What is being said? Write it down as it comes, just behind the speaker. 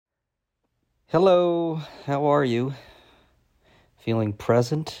Hello, how are you? Feeling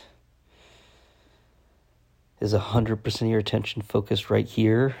present? Is 100% of your attention focused right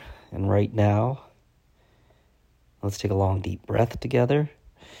here and right now? Let's take a long, deep breath together.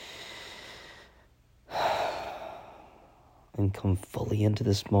 And come fully into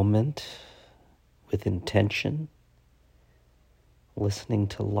this moment with intention, listening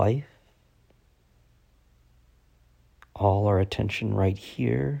to life. All our attention right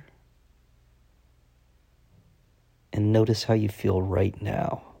here. And notice how you feel right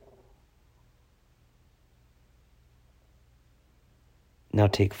now. Now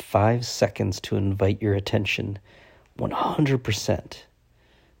take 5 seconds to invite your attention 100%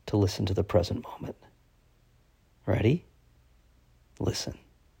 to listen to the present moment. Ready? Listen.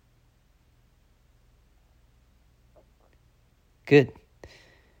 Good.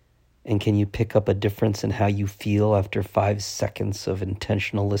 And can you pick up a difference in how you feel after 5 seconds of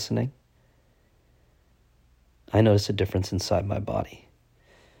intentional listening? I notice a difference inside my body.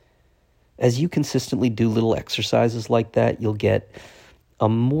 As you consistently do little exercises like that, you'll get a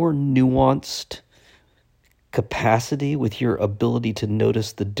more nuanced capacity with your ability to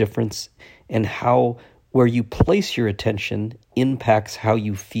notice the difference and how where you place your attention impacts how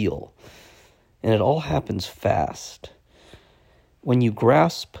you feel. And it all happens fast. When you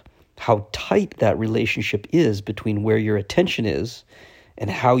grasp how tight that relationship is between where your attention is and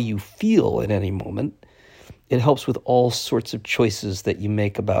how you feel at any moment, it helps with all sorts of choices that you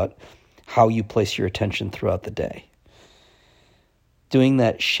make about how you place your attention throughout the day. Doing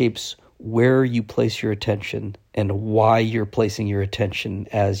that shapes where you place your attention and why you're placing your attention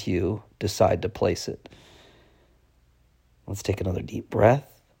as you decide to place it. Let's take another deep breath.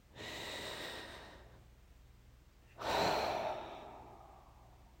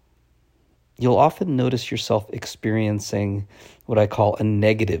 You'll often notice yourself experiencing what I call a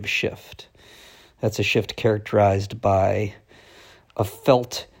negative shift. That's a shift characterized by a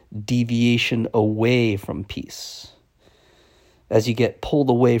felt deviation away from peace. As you get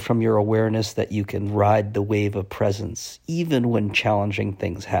pulled away from your awareness that you can ride the wave of presence, even when challenging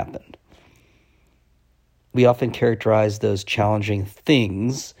things happen. We often characterize those challenging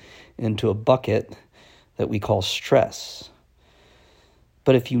things into a bucket that we call stress.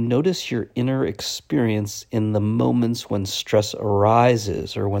 But if you notice your inner experience in the moments when stress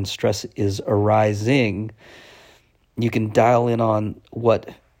arises or when stress is arising, you can dial in on what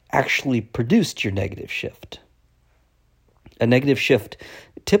actually produced your negative shift. A negative shift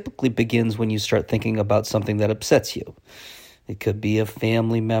typically begins when you start thinking about something that upsets you. It could be a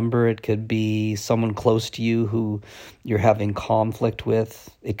family member. It could be someone close to you who you're having conflict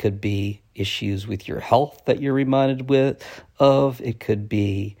with. It could be issues with your health that you're reminded of. It could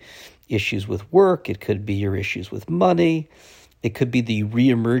be issues with work. It could be your issues with money. It could be the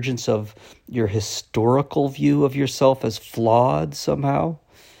reemergence of your historical view of yourself as flawed somehow.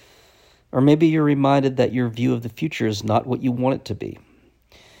 Or maybe you're reminded that your view of the future is not what you want it to be.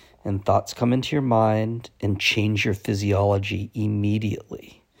 And thoughts come into your mind and change your physiology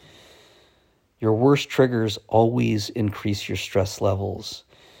immediately. Your worst triggers always increase your stress levels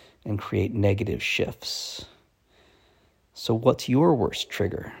and create negative shifts. So what's your worst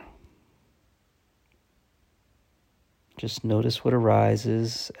trigger? Just notice what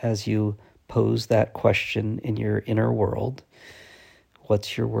arises as you pose that question in your inner world.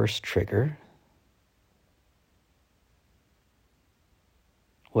 What's your worst trigger?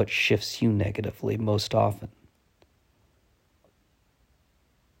 What shifts you negatively most often?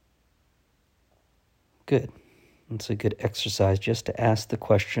 Good. It's a good exercise just to ask the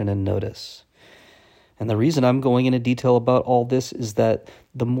question and notice. And the reason I'm going into detail about all this is that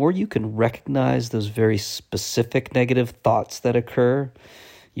the more you can recognize those very specific negative thoughts that occur,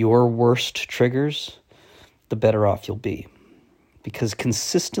 your worst triggers, the better off you'll be. Because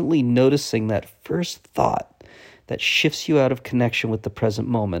consistently noticing that first thought that shifts you out of connection with the present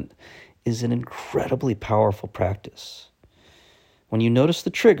moment is an incredibly powerful practice. When you notice the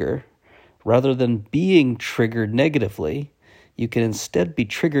trigger, rather than being triggered negatively, you can instead be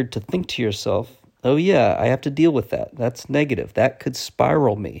triggered to think to yourself, oh yeah, I have to deal with that. That's negative. That could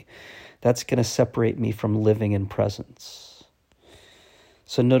spiral me. That's going to separate me from living in presence.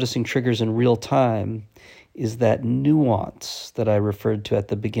 So noticing triggers in real time is that nuance that I referred to at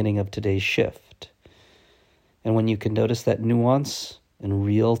the beginning of today's shift. And when you can notice that nuance in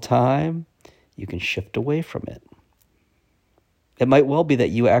real time, you can shift away from it. It might well be that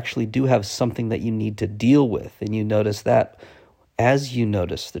you actually do have something that you need to deal with, and you notice that as you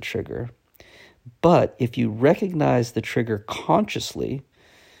notice the trigger. But if you recognize the trigger consciously,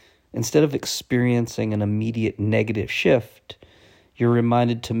 instead of experiencing an immediate negative shift, You're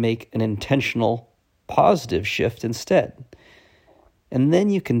reminded to make an intentional, positive shift instead. And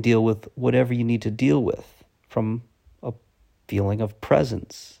then you can deal with whatever you need to deal with from a feeling of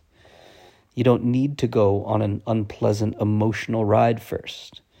presence. You don't need to go on an unpleasant emotional ride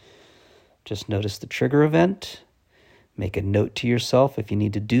first. Just notice the trigger event, make a note to yourself if you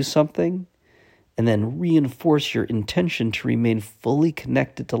need to do something, and then reinforce your intention to remain fully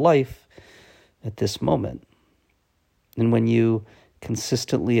connected to life at this moment. And when you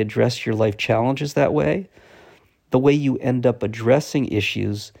consistently address your life challenges that way, the way you end up addressing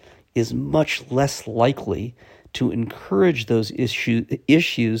issues is much less likely to encourage those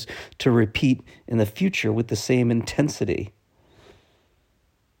issues to repeat in the future with the same intensity.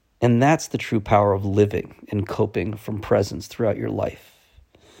 And that's the true power of living and coping from presence throughout your life.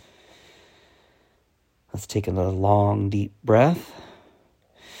 Let's take another long, deep breath.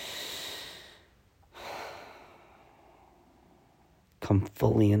 Come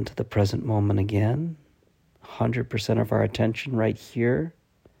fully into the present moment again. 100% of our attention right here.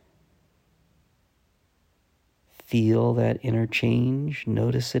 Feel that inner change.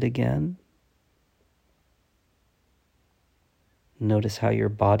 Notice it again. Notice how your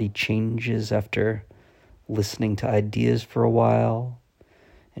body changes after listening to ideas for a while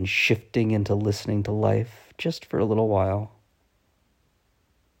and shifting into listening to life just for a little while.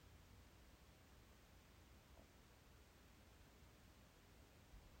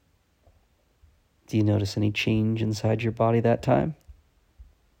 Do you notice any change inside your body that time?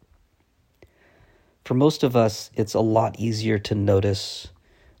 For most of us, it's a lot easier to notice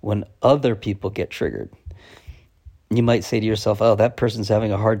when other people get triggered. You might say to yourself, oh, that person's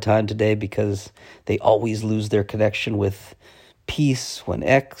having a hard time today because they always lose their connection with peace when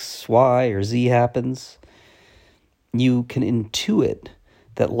X, Y, or Z happens. You can intuit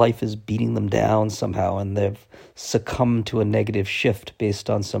that life is beating them down somehow and they've succumbed to a negative shift based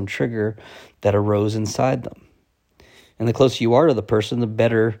on some trigger that arose inside them. And the closer you are to the person, the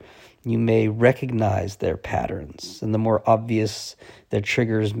better you may recognize their patterns and the more obvious their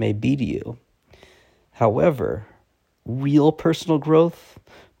triggers may be to you. However, real personal growth,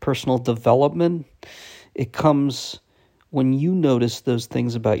 personal development, it comes when you notice those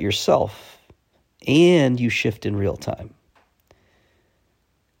things about yourself and you shift in real time.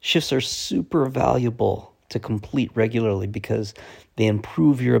 Shifts are super valuable to complete regularly because they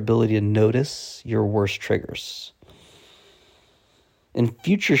improve your ability to notice your worst triggers. In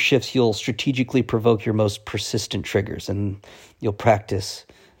future shifts, you'll strategically provoke your most persistent triggers and you'll practice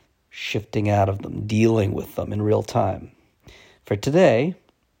shifting out of them, dealing with them in real time. For today,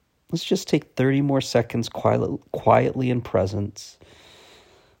 let's just take 30 more seconds quietly in presence.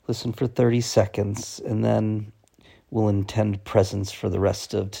 Listen for 30 seconds, and then we'll intend presence for the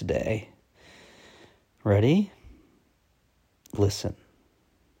rest of today. Ready? Listen.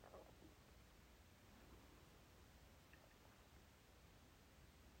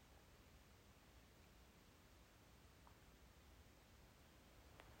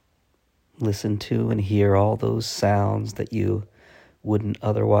 Listen to and hear all those sounds that you wouldn't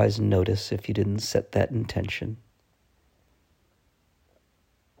otherwise notice if you didn't set that intention.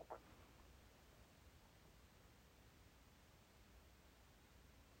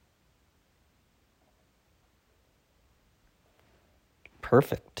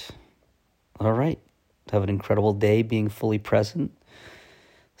 Perfect. All right. Have an incredible day being fully present.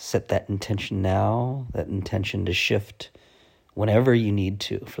 Set that intention now, that intention to shift whenever you need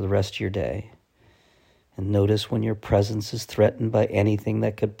to for the rest of your day. And notice when your presence is threatened by anything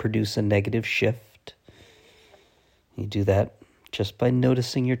that could produce a negative shift. You do that just by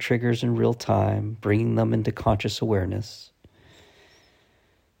noticing your triggers in real time, bringing them into conscious awareness.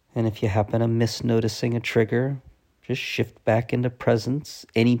 And if you happen to miss noticing a trigger, just shift back into presence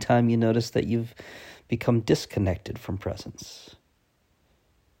anytime you notice that you've become disconnected from presence.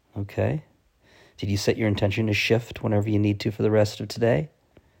 Okay? Did you set your intention to shift whenever you need to for the rest of today?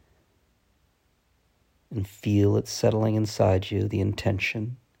 And feel it settling inside you, the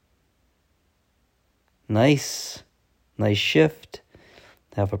intention. Nice shift.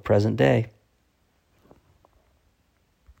 Have a present day.